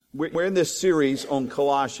We're in this series on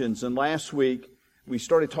Colossians, and last week we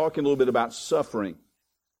started talking a little bit about suffering,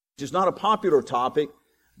 which is not a popular topic,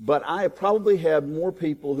 but I have probably had more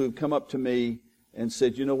people who have come up to me and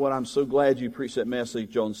said, you know what, I'm so glad you preached that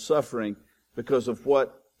message on suffering because of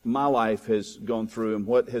what my life has gone through and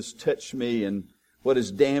what has touched me and what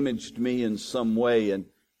has damaged me in some way.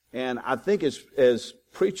 And I think as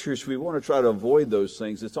preachers, we want to try to avoid those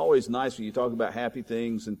things. It's always nice when you talk about happy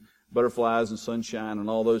things and butterflies and sunshine and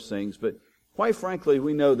all those things. But quite frankly,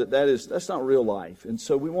 we know that's not real life. And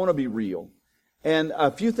so we want to be real. And a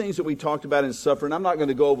few things that we talked about in suffering, I'm not going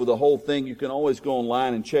to go over the whole thing. You can always go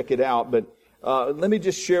online and check it out. But let me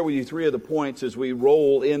just share with you three of the points as we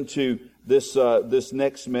roll into this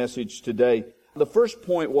next message today. The first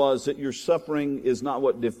point was that your suffering is not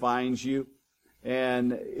what defines you.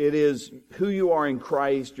 And it is who you are in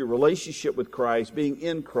Christ, your relationship with Christ, being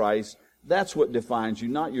in Christ. That's what defines you,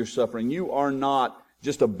 not your suffering. You are not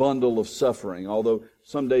just a bundle of suffering, although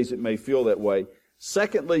some days it may feel that way.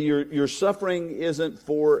 Secondly, your suffering isn't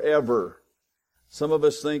forever. Some of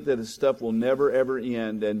us think that this stuff will never, ever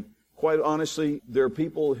end. And quite honestly, there are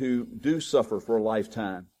people who do suffer for a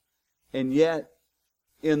lifetime. And yet,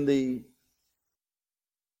 in the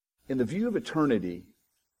view of eternity,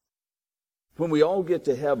 when we all get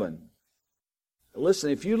to heaven,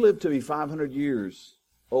 listen, if you live to be 500 years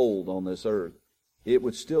old on this earth, it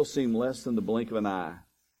would still seem less than the blink of an eye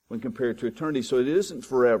when compared to eternity. So it isn't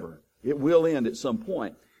forever. It will end at some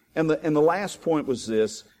point. And the last point was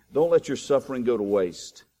this: don't let your suffering go to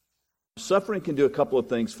waste. Suffering can do a couple of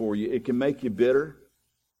things for you. It can make you bitter,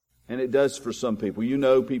 and it does for some people. You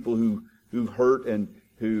know people who've hurt and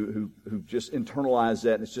who just internalize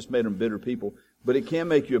that, and it's just made them bitter people. But it can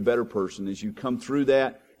make you a better person as you come through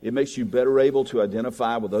that. It makes you better able to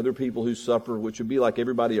identify with other people who suffer, which would be like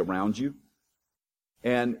everybody around you.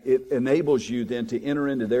 And it enables you then to enter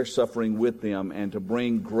into their suffering with them and to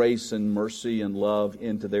bring grace and mercy and love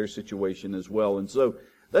into their situation as well. And so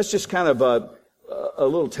that's just kind of a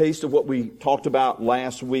little taste of what we talked about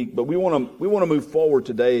last week. But we want to move forward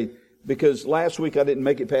today because last week I didn't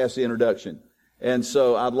make it past the introduction. And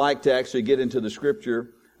so I'd like to actually get into the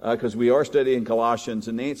scripture because we are studying Colossians.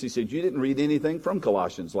 And Nancy said, you didn't read anything from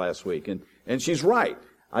Colossians last week. And she's right.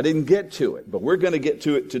 I didn't get to it, but we're going to get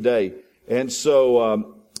to it today. And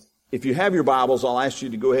so if you have your Bibles, I'll ask you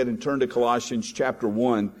to go ahead and turn to Colossians chapter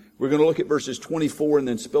 1. We're going to look at verses 24 and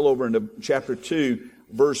then spill over into chapter 2,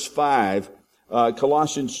 verse 5.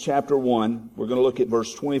 Colossians chapter 1, we're going to look at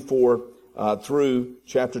verse 24 through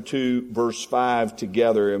chapter 2, verse 5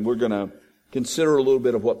 together. And we're going to consider a little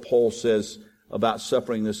bit of what Paul says about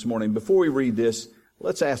suffering this morning. Before we read this,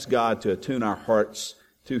 let's ask God to attune our hearts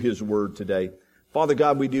to His Word today. Father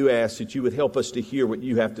God, we do ask that you would help us to hear what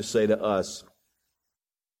you have to say to us.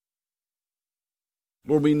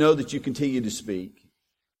 Lord, we know that you continue to speak,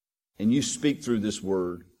 and you speak through this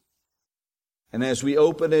Word. And as we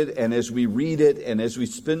open it, and as we read it, and as we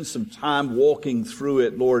spend some time walking through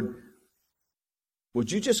it, Lord,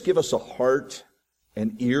 would you just give us a heart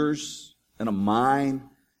and ears and a mind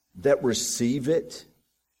that receive it?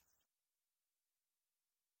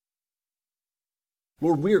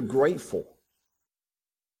 Lord, we are grateful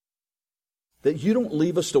that you don't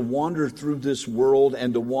leave us to wander through this world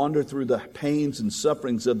and to wander through the pains and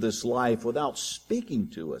sufferings of this life without speaking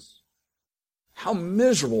to us. How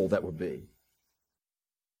miserable that would be.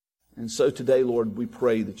 And so today, Lord, we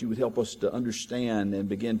pray that you would help us to understand and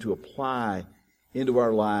begin to apply into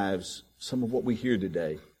our lives some of what we hear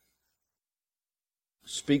today.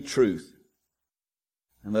 Speak truth,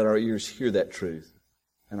 and let our ears hear that truth,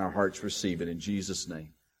 and our hearts receive it in Jesus' name.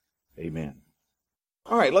 Amen.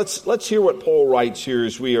 All right, let's hear what Paul writes here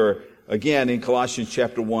as we are, again, in Colossians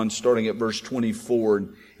chapter 1, starting at verse 24.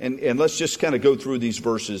 And let's just kind of go through these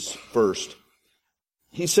verses first.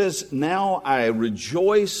 He says, now I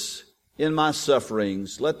rejoice in my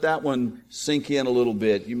sufferings. Let that one sink in a little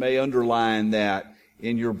bit. You may underline that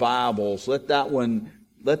in your Bibles. Let that one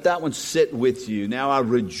sit with you. Now I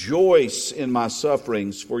rejoice in my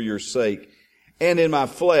sufferings for your sake. And in my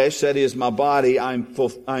flesh, that is my body, I'm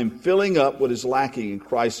filling up what is lacking in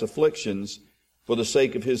Christ's afflictions for the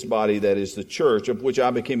sake of His body, that is the church, of which I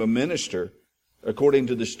became a minister according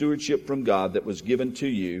to the stewardship from God that was given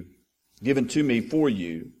to me for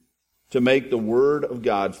you, to make the word of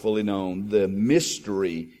God fully known, the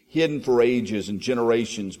mystery hidden for ages and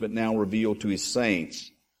generations, but now revealed to His saints.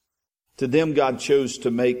 To them God chose to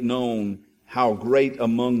make known how great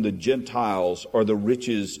among the Gentiles are the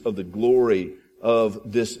riches of the glory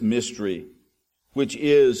of this mystery, which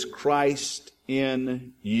is Christ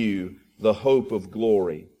in you, the hope of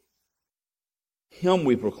glory. Him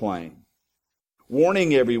we proclaim,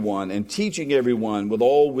 warning everyone and teaching everyone with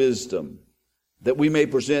all wisdom, that we may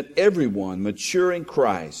present everyone mature in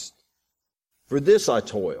Christ. For this I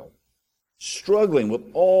toil, struggling with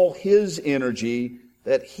all His energy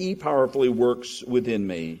that He powerfully works within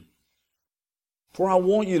me. For I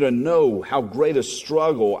want you to know how great a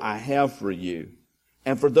struggle I have for you,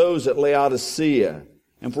 and for those at Laodicea,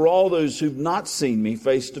 and for all those who've not seen me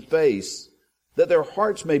face to face, that their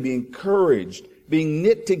hearts may be encouraged, being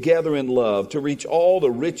knit together in love, to reach all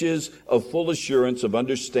the riches of full assurance of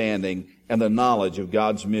understanding and the knowledge of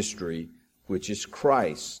God's mystery, which is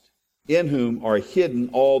Christ, in whom are hidden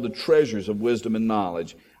all the treasures of wisdom and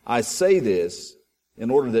knowledge. I say this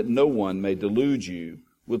in order that no one may delude you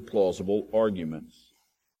with plausible arguments.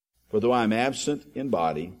 For though I am absent in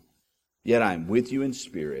body, yet I am with you in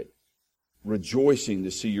spirit, rejoicing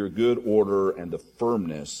to see your good order and the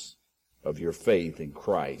firmness of your faith in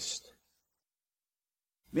Christ.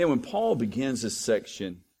 Man, when Paul begins this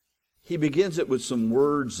section, he begins it with some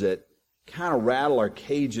words that kind of rattle our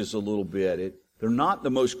cages a little bit. They're not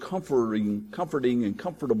the most comforting and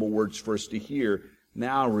comfortable words for us to hear.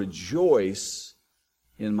 Now rejoice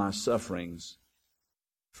in my sufferings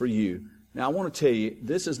for you. Now I want to tell you,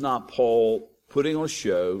 this is not Paul putting on a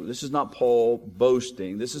show. This is not Paul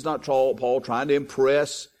boasting. This is not Paul trying to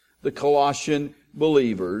impress the Colossian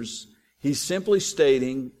believers. He's simply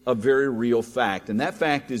stating a very real fact. And that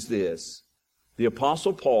fact is this: the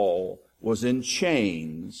Apostle Paul was in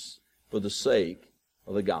chains for the sake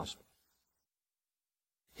of the gospel.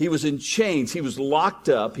 He was in chains. He was locked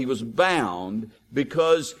up. He was bound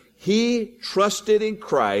because he trusted in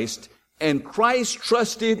Christ, and Christ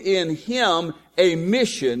trusted in him a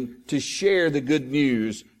mission to share the good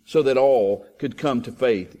news so that all could come to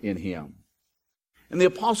faith in him. And the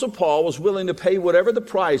Apostle Paul was willing to pay whatever the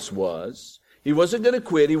price was. He wasn't going to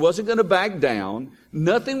quit. He wasn't going to back down.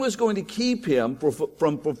 Nothing was going to keep him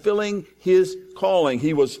from fulfilling his calling.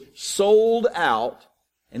 He was sold out,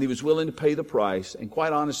 and he was willing to pay the price. And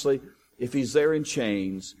quite honestly, if he's there in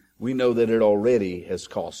chains, we know that it already has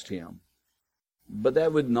cost him. But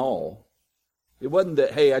that wasn't all. It wasn't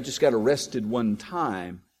that, hey, I just got arrested one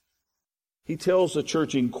time. He tells the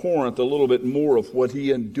church in Corinth a little bit more of what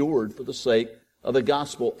he endured for the sake of the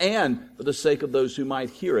gospel and for the sake of those who might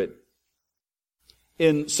hear it.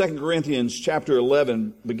 In 2 Corinthians chapter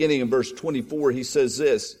 11, beginning in verse 24, he says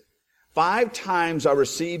this: 5 times I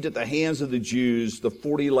received at the hands of the Jews the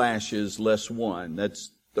 40 lashes less one. That's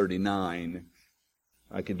 39.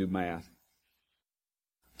 I can do math.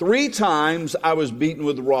 3 times I was beaten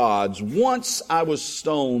with rods. Once I was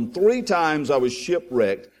stoned. 3 times I was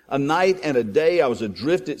shipwrecked. A night and a day I was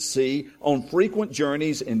adrift at sea, on frequent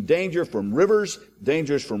journeys, in danger from rivers,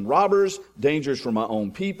 dangers from robbers, dangers from my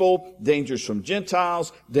own people, dangers from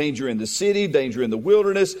Gentiles, danger in the city, danger in the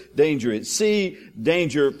wilderness, danger at sea,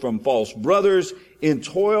 danger from false brothers, in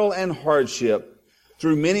toil and hardship,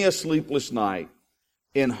 through many a sleepless night,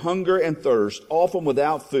 in hunger and thirst, often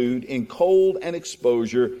without food, in cold and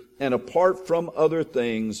exposure, and apart from other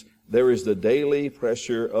things, there is the daily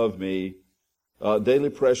pressure on me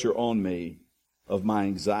of my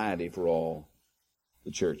anxiety for all the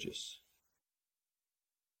churches.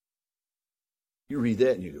 You read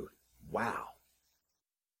that and you go, wow.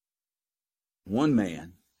 One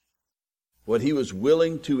man, what he was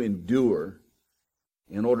willing to endure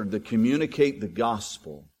in order to communicate the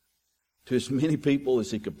gospel to as many people as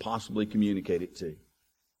he could possibly communicate it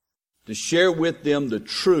to share with them the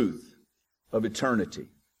truth of eternity,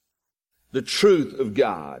 the truth of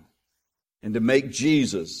God, and to make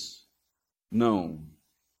Jesus known.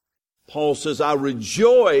 Paul says, I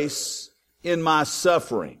rejoice in my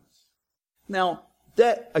sufferings. Now,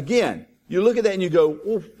 that, again, you look at that and you go,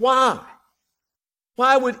 well, why?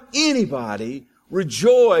 Why would anybody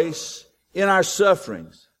rejoice in our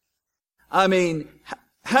sufferings? I mean,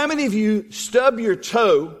 how many of you stub your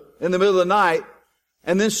toe in the middle of the night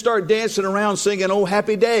and then start dancing around singing, "Oh,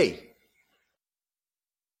 happy day"?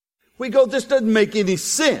 We go, this doesn't make any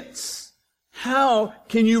sense. How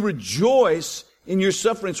can you rejoice in your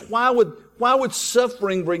sufferings? Why would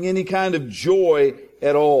suffering bring any kind of joy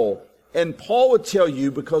at all? And Paul would tell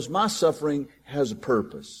you, because my suffering has a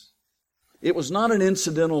purpose. It was not an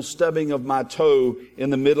incidental stubbing of my toe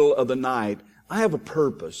in the middle of the night. I have a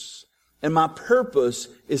purpose. And my purpose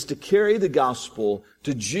is to carry the gospel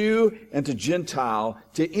to Jew and to Gentile,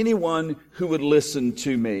 to anyone who would listen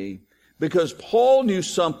to me. Because Paul knew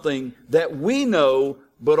something that we know,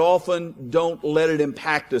 but often don't let it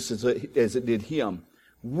impact us as it did him.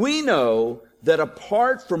 We know that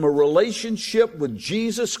apart from a relationship with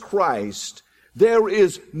Jesus Christ, there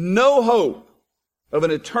is no hope of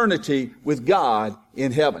an eternity with God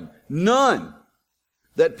in heaven. None.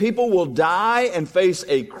 that people will die and face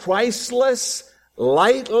a Christless,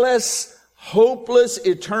 lightless, hopeless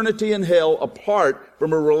eternity in hell apart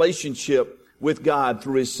from a relationship with God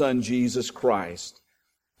through His Son, Jesus Christ.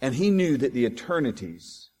 And He knew that the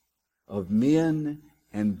eternities of men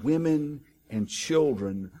and women and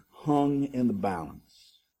children hung in the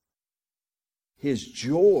balance. His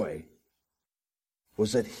joy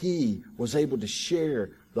was that He was able to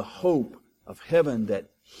share the hope of heaven that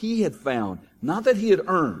He had found, not that He had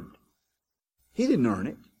earned. He didn't earn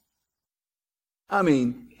it. I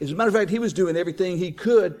mean, as a matter of fact, He was doing everything He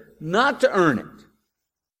could not to earn it.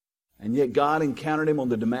 And yet God encountered Him on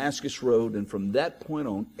the Damascus Road, and from that point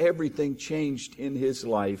on, everything changed in His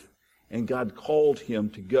life, and God called Him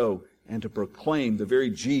to go and to proclaim the very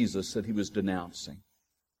Jesus that He was denouncing.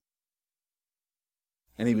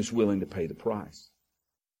 And He was willing to pay the price.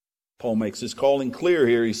 Paul makes his calling clear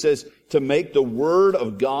here. He says, to make the Word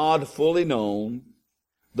of God fully known,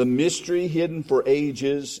 the mystery hidden for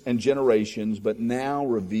ages and generations, but now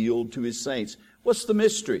revealed to His saints. What's the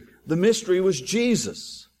mystery? The mystery was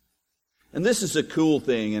Jesus. And this is a cool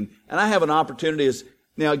thing. And I have an opportunity as,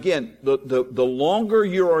 now again, the longer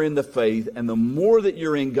you are in the faith and the more that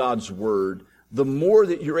you're in God's Word, the more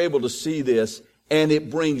that you're able to see this, and it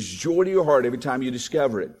brings joy to your heart every time you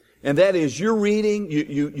discover it. And that is, you're reading,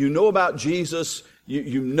 you know about Jesus,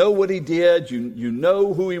 you know what He did, you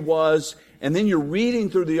know who He was, and then you're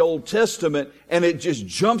reading through the Old Testament, and it just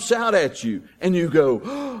jumps out at you, and you go,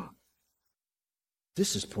 oh,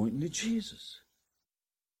 this is pointing to Jesus.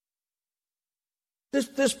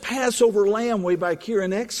 This Passover lamb way back here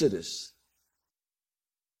in Exodus,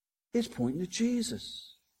 it's pointing to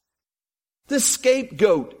Jesus. This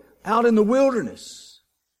scapegoat out in the wilderness,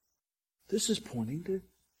 this is pointing to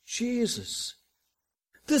Jesus.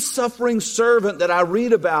 This suffering servant that I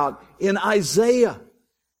read about in Isaiah,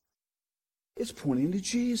 it's pointing to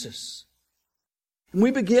Jesus. And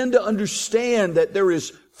we begin to understand that there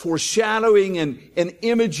is foreshadowing and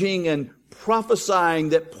imaging and prophesying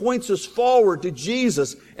that points us forward to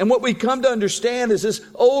Jesus. And what we come to understand is this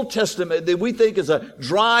Old Testament that we think is a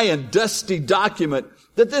dry and dusty document,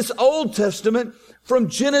 that this Old Testament from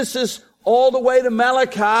Genesis all the way to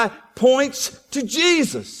Malachi points to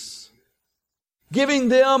Jesus, giving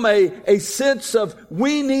them a sense of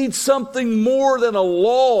we need something more than a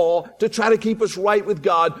law to try to keep us right with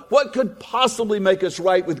God. What could possibly make us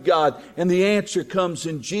right with God? And the answer comes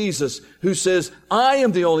in Jesus, who says, I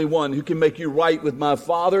am the only one who can make you right with my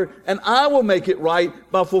Father, and I will make it right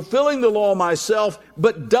by fulfilling the law myself,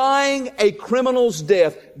 but dying a criminal's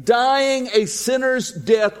death, dying a sinner's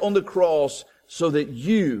death on the cross, so that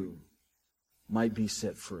you might be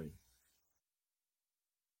set free.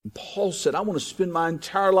 And Paul said, I want to spend my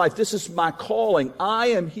entire life. This is my calling. I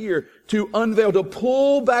am here to unveil, to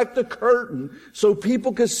pull back the curtain so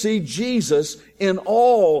people could see Jesus in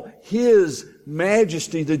all His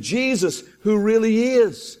majesty, the Jesus who really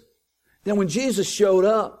is. Now, when Jesus showed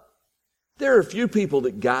up, there are a few people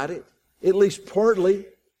that got it, at least partly.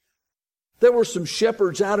 There were some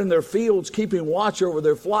shepherds out in their fields keeping watch over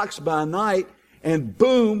their flocks by night, and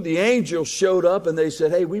boom, the angels showed up and they said,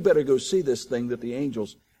 hey, we better go see this thing that the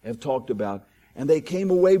angels have talked about. And they came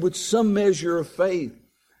away with some measure of faith.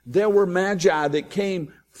 There were magi that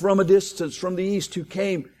came from a distance, from the east, who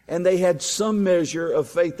came and they had some measure of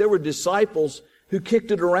faith. There were disciples who kicked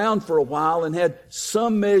it around for a while and had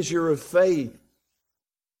some measure of faith.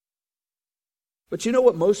 But you know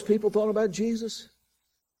what most people thought about Jesus?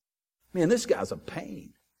 Man, this guy's a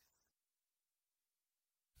pain.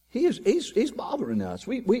 He's bothering us.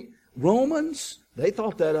 We Romans, they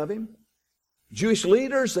thought that of Him. Jewish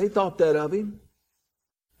leaders, they thought that of Him.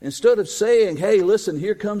 Instead of saying, hey, listen,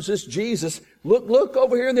 here comes this Jesus. Look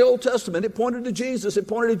over here in the Old Testament. It pointed to Jesus. It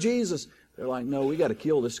pointed to Jesus. They're like, no, we got to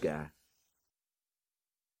kill this guy.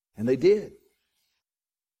 And they did.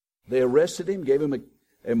 They arrested Him, gave Him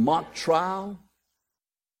a mock trial.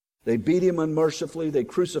 They beat Him unmercifully. They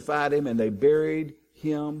crucified Him, and they buried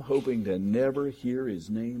Him, hoping to never hear His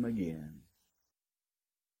name again.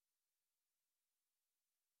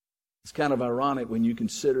 It's kind of ironic when you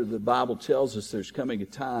consider the Bible tells us there's coming a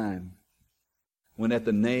time when at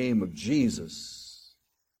the name of Jesus,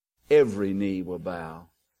 every knee will bow.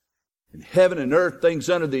 In heaven and earth, things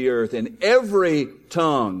under the earth, and every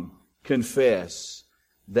tongue confess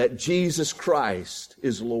that Jesus Christ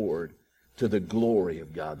is Lord, to the glory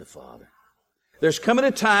of God the Father. There's coming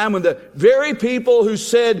a time when the very people who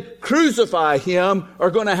said, crucify Him, are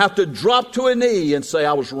going to have to drop to a knee and say,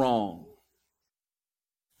 I was wrong.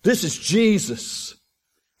 This is Jesus.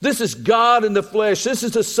 This is God in the flesh. This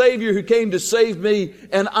is the Savior who came to save me,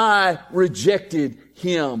 and I rejected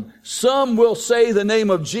Him. Some will say the name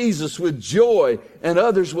of Jesus with joy, and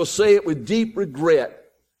others will say it with deep regret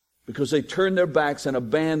because they turned their backs and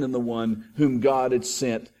abandoned the one whom God had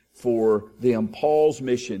sent for them. Paul's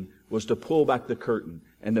mission was to pull back the curtain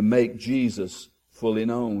and to make Jesus fully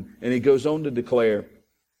known. And he goes on to declare,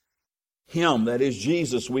 Him, that is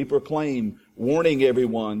Jesus, we proclaim, warning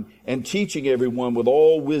everyone and teaching everyone with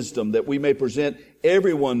all wisdom, that we may present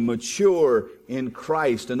everyone mature in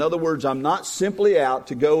Christ. In other words, I'm not simply out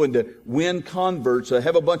to go and to win converts,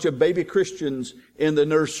 have a bunch of baby Christians in the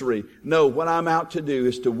nursery. No, what I'm out to do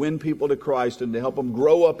is to win people to Christ and to help them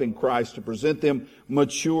grow up in Christ, to present them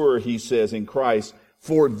mature, he says, in Christ.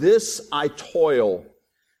 For this I toil.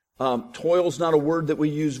 Toil's not a word that we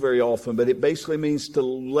use very often, but it basically means to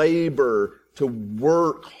labor, to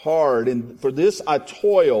work hard. And for this I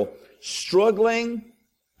toil, struggling.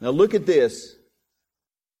 Now look at this.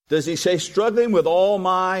 Does he say struggling with all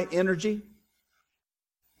my energy?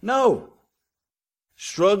 No.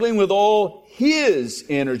 Struggling with all His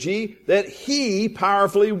energy that He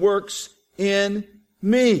powerfully works in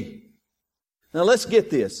me. Now let's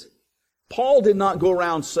get this. Paul did not go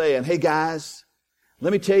around saying, hey guys,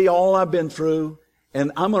 let me tell you all I've been through,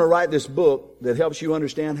 and I'm going to write this book that helps you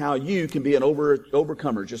understand how you can be an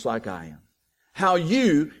overcomer just like I am. How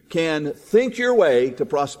you can think your way to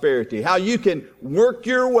prosperity. How you can work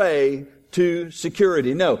your way to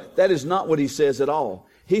security. No, that is not what he says at all.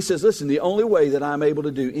 He says, listen, the only way that I'm able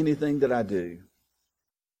to do anything that I do,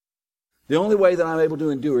 the only way that I'm able to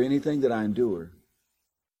endure anything that I endure,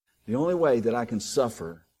 the only way that I can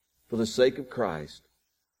suffer for the sake of Christ,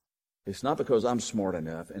 it's not because I'm smart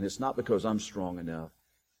enough, and it's not because I'm strong enough.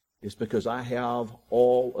 It's because I have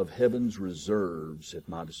all of heaven's reserves at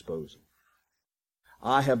my disposal.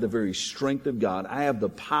 I have the very strength of God. I have the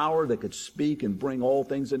power that could speak and bring all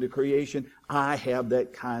things into creation. I have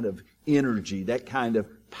that kind of energy, that kind of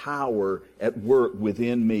power at work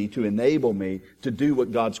within me to enable me to do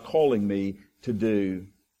what God's calling me to do.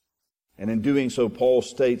 And in doing so, Paul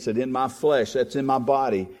states that in my flesh, that's in my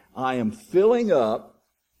body, I am filling up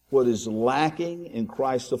what is lacking in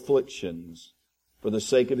Christ's afflictions for the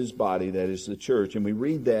sake of His body, that is the church. And we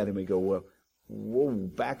read that and we go, well, whoa,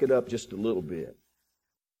 back it up just a little bit.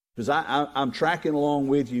 Because I'm tracking along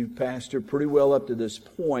with you, Pastor, pretty well up to this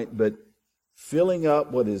point, but filling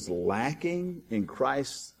up what is lacking in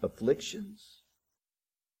Christ's afflictions?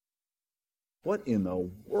 What in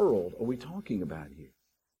the world are we talking about here?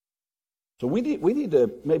 So we need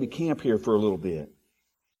to maybe camp here for a little bit.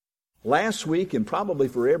 Last week, and probably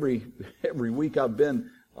for every week I've been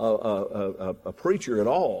a preacher at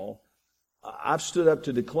all, I've stood up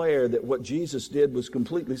to declare that what Jesus did was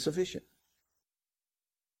completely sufficient.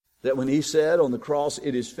 That when He said on the cross,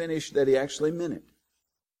 it is finished, that He actually meant it.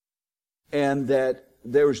 And that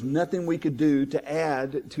there was nothing we could do to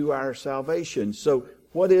add to our salvation. So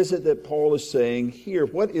what is it that Paul is saying here?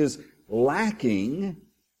 What is lacking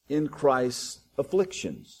in Christ's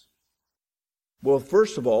afflictions? Well,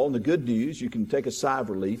 first of all, in the good news, you can take a sigh of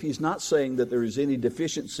relief. He's not saying that there is any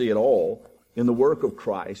deficiency at all in the work of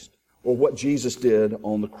Christ or what Jesus did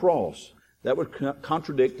on the cross. That would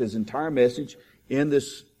contradict His entire message in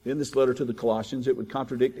this letter to the Colossians. It would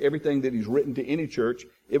contradict everything that He's written to any church.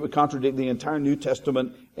 It would contradict the entire New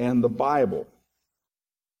Testament and the Bible.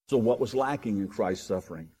 So what was lacking in Christ's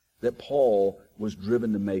suffering that Paul was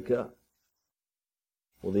driven to make up?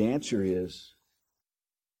 Well, the answer is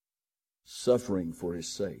suffering for His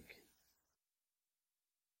sake.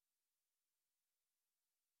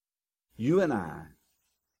 You and I,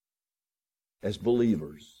 as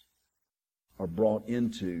believers, are brought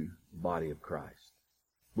into the body of Christ.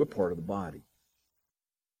 We're part of the body.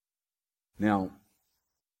 Now,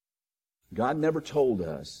 God never told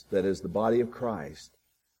us that as the body of Christ,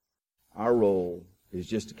 our role is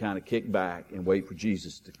just to kind of kick back and wait for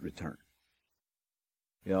Jesus to return.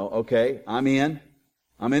 You know, okay, I'm in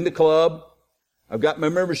the club. I've got my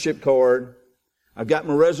membership card. I've got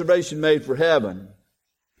my reservation made for heaven.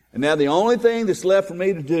 And now the only thing that's left for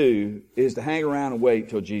me to do is to hang around and wait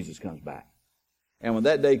till Jesus comes back. And when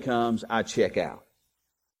that day comes, I check out.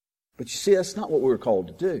 But you see, that's not what we were called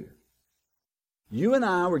to do. You and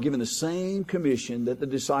I were given the same commission that the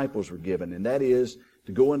disciples were given, and that is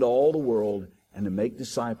to go into all the world and to make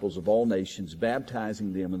disciples of all nations,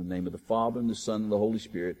 baptizing them in the name of the Father and the Son and the Holy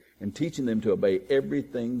Spirit, and teaching them to obey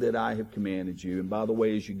everything that I have commanded you. And by the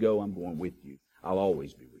way, as you go, I'm going with you. I'll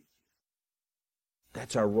always be with you.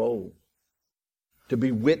 That's our role. To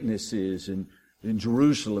be witnesses and in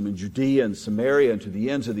Jerusalem and Judea and Samaria and to the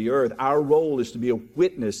ends of the earth. Our role is to be a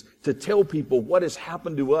witness, to tell people what has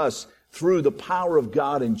happened to us through the power of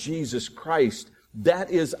God in Jesus Christ. That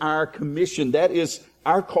is our commission. That is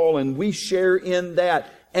our call, and we share in that.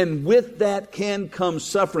 And with that can come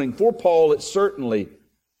suffering. For Paul, it certainly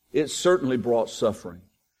brought suffering.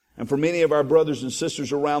 And for many of our brothers and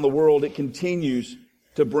sisters around the world, it continues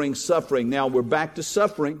to bring suffering. Now, we're back to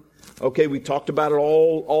suffering. Okay, we talked about it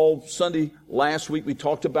all Sunday last week. We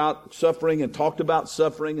talked about suffering and talked about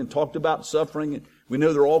suffering and talked about suffering. And we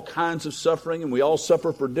know there are all kinds of suffering, and we all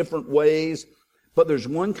suffer for different ways. But there's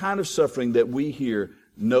one kind of suffering that we here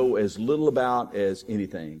know as little about as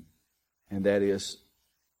anything, and that is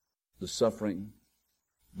the suffering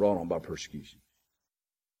brought on by persecution.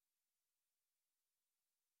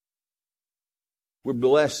 We're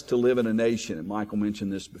blessed to live in a nation, and Michael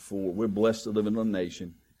mentioned this before. We're blessed to live in a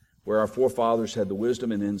nation where our forefathers had the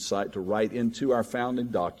wisdom and insight to write into our founding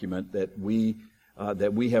document that we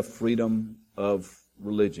have freedom of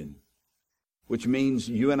religion, which means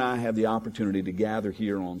you and I have the opportunity to gather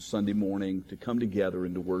here on Sunday morning, to come together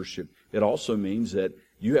and to worship. It also means that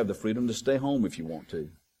you have the freedom to stay home if you want to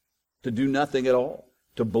do nothing at all,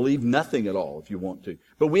 to believe nothing at all if you want to.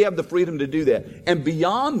 But we have the freedom to do that. And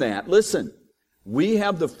beyond that, listen, we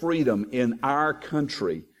have the freedom in our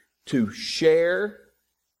country to share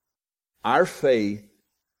our faith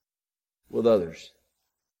with others.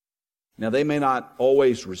 Now, they may not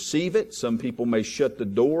always receive it. Some people may shut the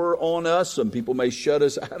door on us. Some people may shut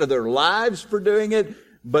us out of their lives for doing it.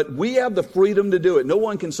 But we have the freedom to do it. No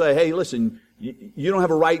one can say, hey, listen, you don't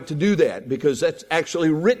have a right to do that, because that's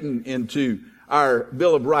actually written into our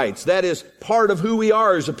Bill of Rights. That is part of who we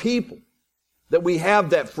are as a people, that we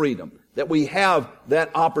have that freedom, that we have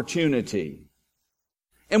that opportunity.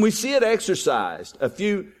 And we see it exercised. A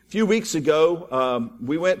few weeks ago,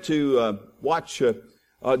 we went to watch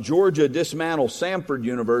Georgia dismantle Samford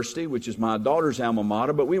University, which is my daughter's alma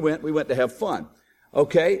mater, but we went to have fun.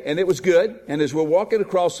 Okay, and it was good. And as we're walking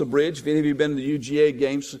across the bridge, if any of you have been to the UGA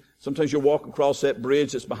games, sometimes you'll walk across that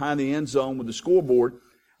bridge that's behind the end zone with the scoreboard.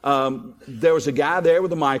 There was a guy there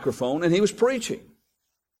with a microphone, and he was preaching.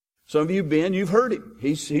 Some of you have been, you've heard him.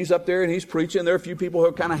 He's up there and he's preaching. There are a few people who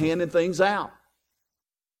are kind of handing things out.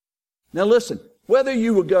 Now listen, whether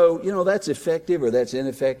you would go, that's effective or that's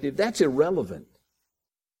ineffective, that's irrelevant.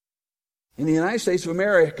 In the United States of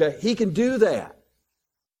America, he can do that.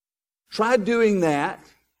 Try doing that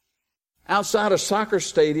outside a soccer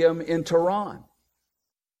stadium in Tehran.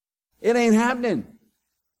 It ain't happening.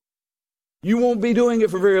 You won't be doing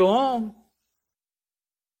it for very long.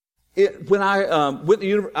 When I went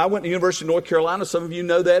to the University of North Carolina, some of you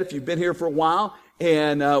know that if you've been here for a while,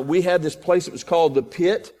 and we had this place that was called the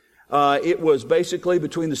Pit. It was basically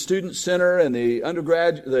between the student center and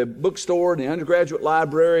the bookstore and the undergraduate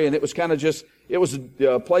library, and it was kind of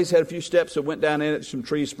the place had a few steps that went down in it, some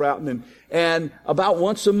trees sprouting, and about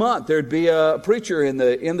once a month there'd be a preacher in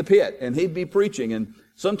the pit, and he'd be preaching, and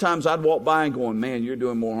sometimes I'd walk by and going, man, you're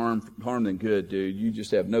doing more harm than good, dude. You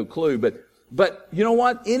just have no clue. But you know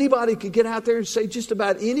what? Anybody could get out there and say just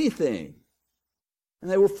about anything, and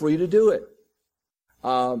they were free to do it.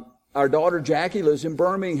 Our daughter Jackie lives in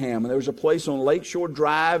Birmingham, and there was a place on Lakeshore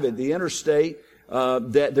Drive at the interstate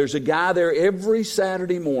that there's a guy there every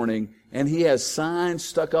Saturday morning, and he has signs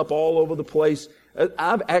stuck up all over the place.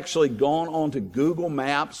 I've actually gone on to Google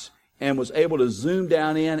Maps and was able to zoom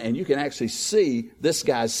down in, and you can actually see this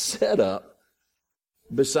guy's setup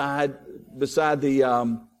beside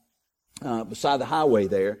the highway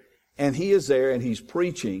there, and he is there and he's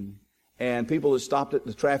preaching, and people have stopped at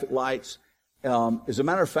the traffic lights. As a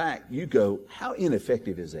matter of fact, you go, how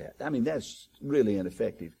ineffective is that? I mean, that's really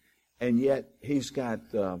ineffective. And yet, he's got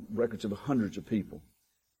records of hundreds of people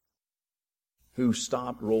who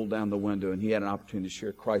stopped, rolled down the window, and he had an opportunity to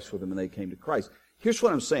share Christ with them, and they came to Christ. Here's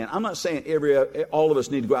what I'm saying. I'm not saying all of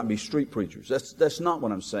us need to go out and be street preachers. That's not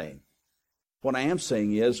what I'm saying. What I am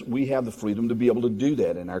saying is we have the freedom to be able to do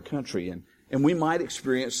that in our country. And we might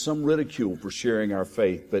experience some ridicule for sharing our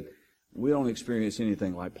faith, but we don't experience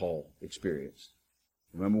anything like Paul experienced.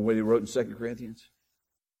 Remember what he wrote in 2 Corinthians?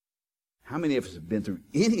 How many of us have been through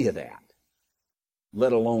any of that,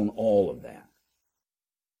 let alone all of that?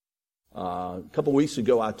 A couple weeks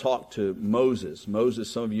ago, I talked to Moses.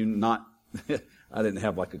 Moses, some of you not, I didn't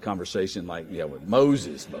have like a conversation with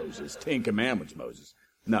Moses, 10 Commandments, Moses.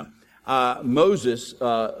 No. Moses,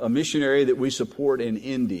 a missionary that we support in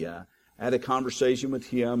India, I had a conversation with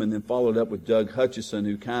him and then followed up with Doug Hutchison,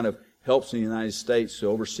 who kind of helps in the United States to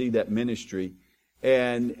oversee that ministry.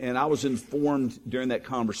 And I was informed during that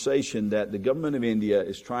conversation that the government of India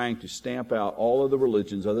is trying to stamp out all of the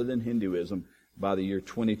religions other than Hinduism by the year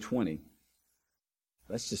 2020.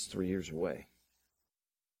 That's just 3 years away.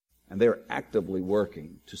 And they're actively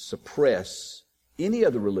working to suppress any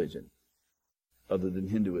other religion other than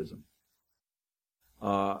Hinduism.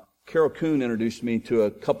 Carol Kuhn introduced me to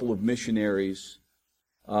a couple of missionaries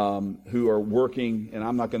who are working, and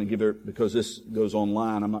I'm not going to give it, because this goes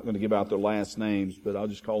online, I'm not going to give out their last names, but I'll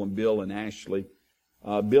just call them Bill and Ashley.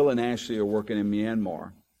 Bill and Ashley are working in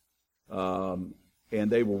Myanmar. And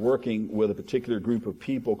they were working with a particular group of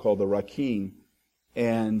people called the Rakhine,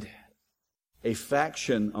 and a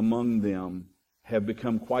faction among them have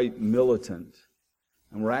become quite militant.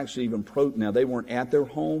 And were actually even now they weren't at their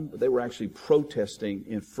home, but they were actually protesting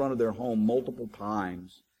in front of their home multiple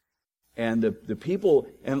times. And the people,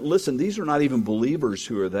 and listen, these are not even believers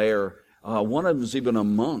who are there. One of them is even a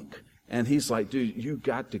monk. And he's like, dude, you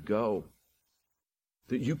got to go.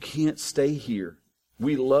 That you can't stay here.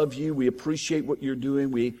 We love you. We appreciate what you're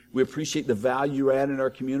doing. We appreciate the value you add in our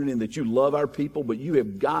community and that you love our people, but you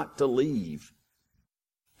have got to leave.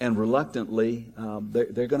 And reluctantly,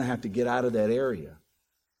 they're going to have to get out of that area.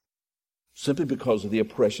 Simply because of the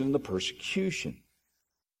oppression and the persecution.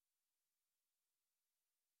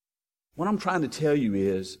 What I'm trying to tell you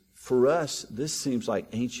is, for us, this seems like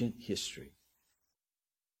ancient history.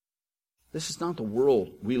 This is not the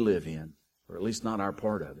world we live in, or at least not our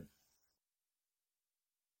part of it.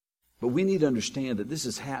 But we need to understand that this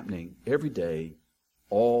is happening every day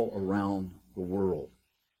all around the world.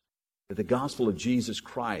 That the gospel of Jesus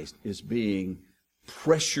Christ is being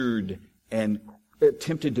pressured and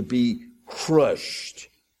attempted to be crushed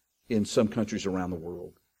in some countries around the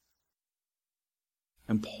world.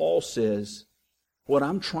 And Paul says, what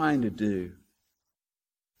I'm trying to do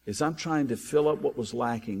is I'm trying to fill up what was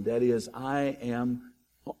lacking. That is, I am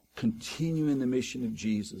continuing the mission of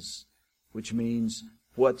Jesus, which means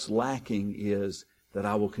what's lacking is that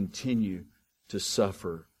I will continue to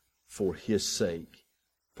suffer for His sake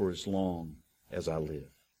for as long as I live.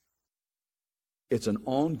 It's an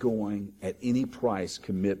ongoing, at any price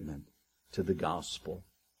commitment to the gospel.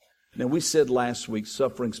 Now, we said last week,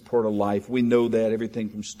 suffering's part of life. We know that, everything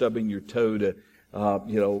from stubbing your toe to,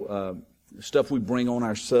 stuff we bring on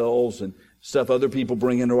ourselves and stuff other people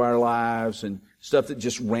bring into our lives and stuff that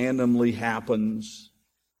just randomly happens.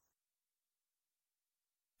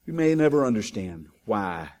 We may never understand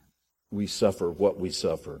why we suffer what we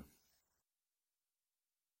suffer.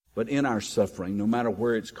 But in our suffering, no matter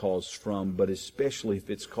where it's caused from, but especially if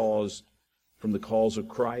it's caused from the cause of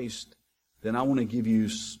Christ, then I want to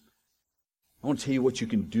tell you what you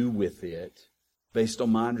can do with it based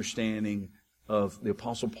on my understanding of the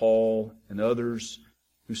Apostle Paul and others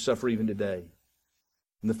who suffer even today.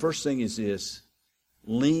 And the first thing is this: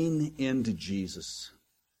 lean into Jesus.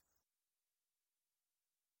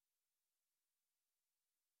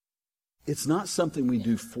 It's not something we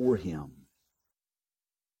do for Him.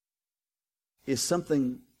 It's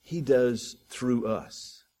something He does through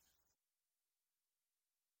us.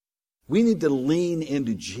 We need to lean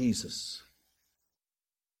into Jesus.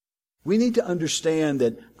 We need to understand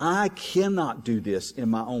that I cannot do this in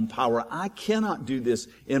my own power. I cannot do this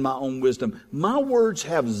in my own wisdom. My words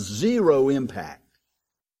have zero impact.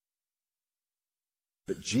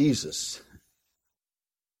 But Jesus,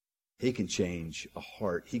 He can change a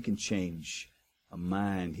heart. He can change a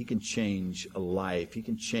mind. He can change a life. He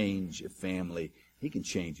can change a family. He can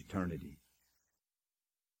change eternity.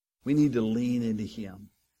 We need to lean into Him.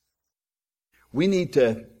 We need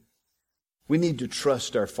to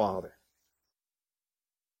trust our Father.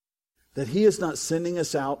 That He is not sending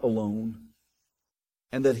us out alone,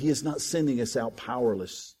 and that He is not sending us out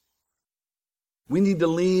powerless. We need to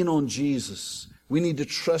lean on Jesus. We need to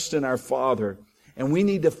trust in our Father. And we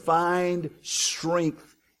need to find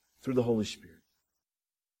strength through the Holy Spirit.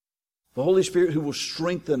 The Holy Spirit who will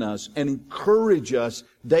strengthen us and encourage us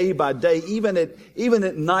day by day. Even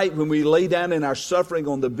at night when we lay down in our suffering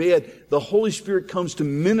on the bed, the Holy Spirit comes to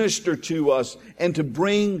minister to us and to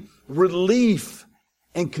bring relief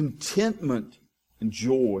and contentment and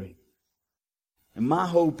joy. And my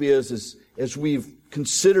hope is, as we've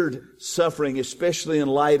considered suffering, especially in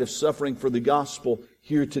light of suffering for the gospel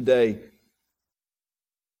here today,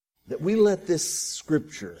 that we let this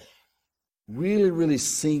Scripture really, really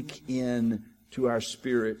sink in to our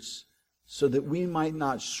spirits so that we might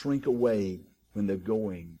not shrink away when the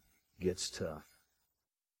going gets tough.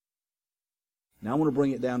 Now I want to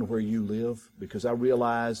bring it down to where you live, because I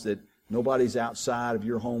realize that nobody's outside of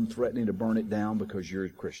your home threatening to burn it down because you're a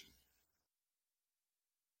Christian.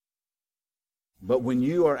 But when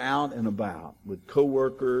you are out and about with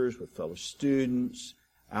coworkers, with fellow students,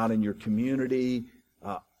 out in your community,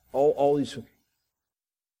 all these...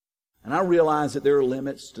 And I realize that there are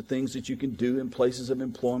limits to things that you can do in places of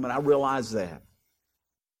employment. I realize that.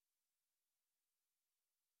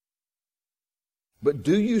 But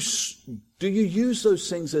do you use those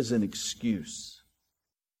things as an excuse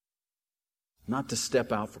not to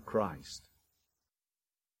step out for Christ?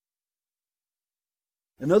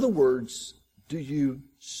 In other words, do you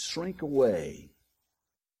shrink away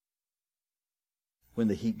when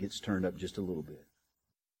the heat gets turned up just a little bit?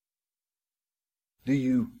 Do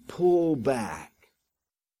you pull back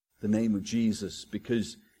the name of Jesus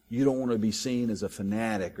because you don't want to be seen as a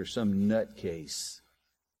fanatic or some nutcase?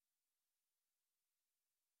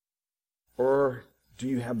 Or do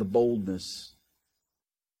you have the boldness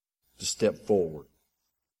to step forward?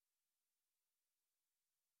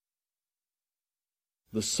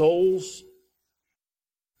 The souls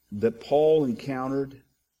that Paul encountered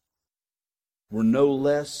were no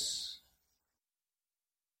less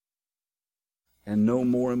and no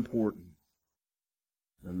more important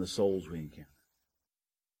than the souls we encounter.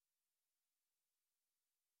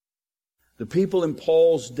 The people in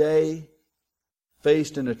Paul's day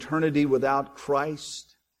faced an eternity without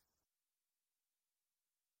Christ.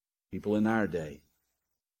 People in our day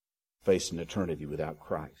face an eternity without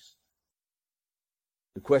Christ.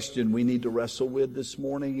 The question we need to wrestle with this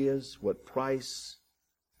morning is, what price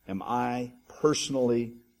am I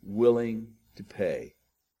personally willing to pay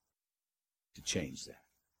to change that?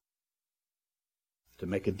 To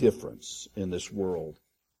make a difference in this world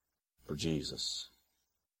for Jesus?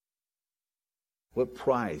 What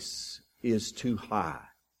price is too high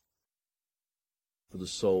for the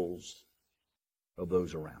souls of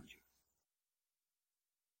those around you?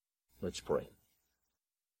 Let's pray.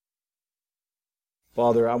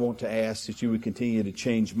 Father, I want to ask that you would continue to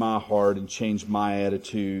change my heart and change my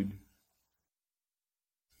attitude,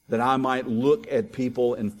 that I might look at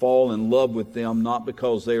people and fall in love with them, not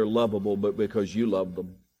because they are lovable, but because you love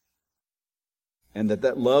them. And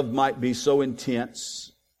that love might be so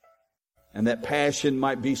intense, and that passion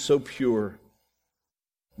might be so pure,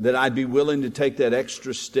 that I'd be willing to take that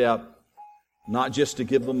extra step, not just to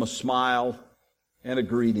give them a smile and a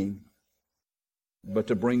greeting, but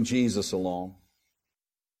to bring Jesus along.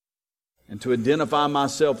 And to identify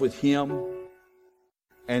myself with Him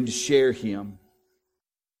and to share Him,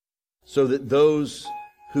 so that those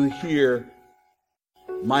who hear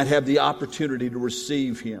might have the opportunity to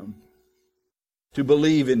receive Him, to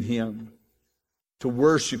believe in Him, to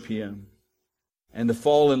worship Him, and to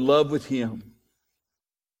fall in love with Him.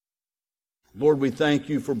 Lord, we thank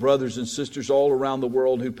you for brothers and sisters all around the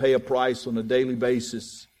world who pay a price on a daily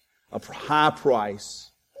basis, a high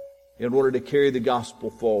price, in order to carry the gospel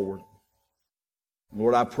forward.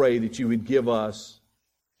 Lord, I pray that you would give us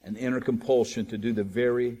an inner compulsion to do the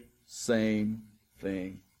very same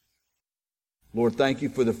thing. Lord, thank you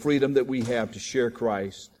for the freedom that we have to share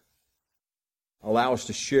Christ. Allow us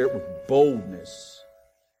to share it with boldness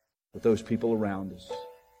with those people around us.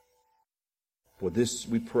 For this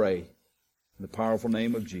we pray in the powerful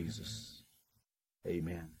name of Jesus.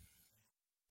 Amen.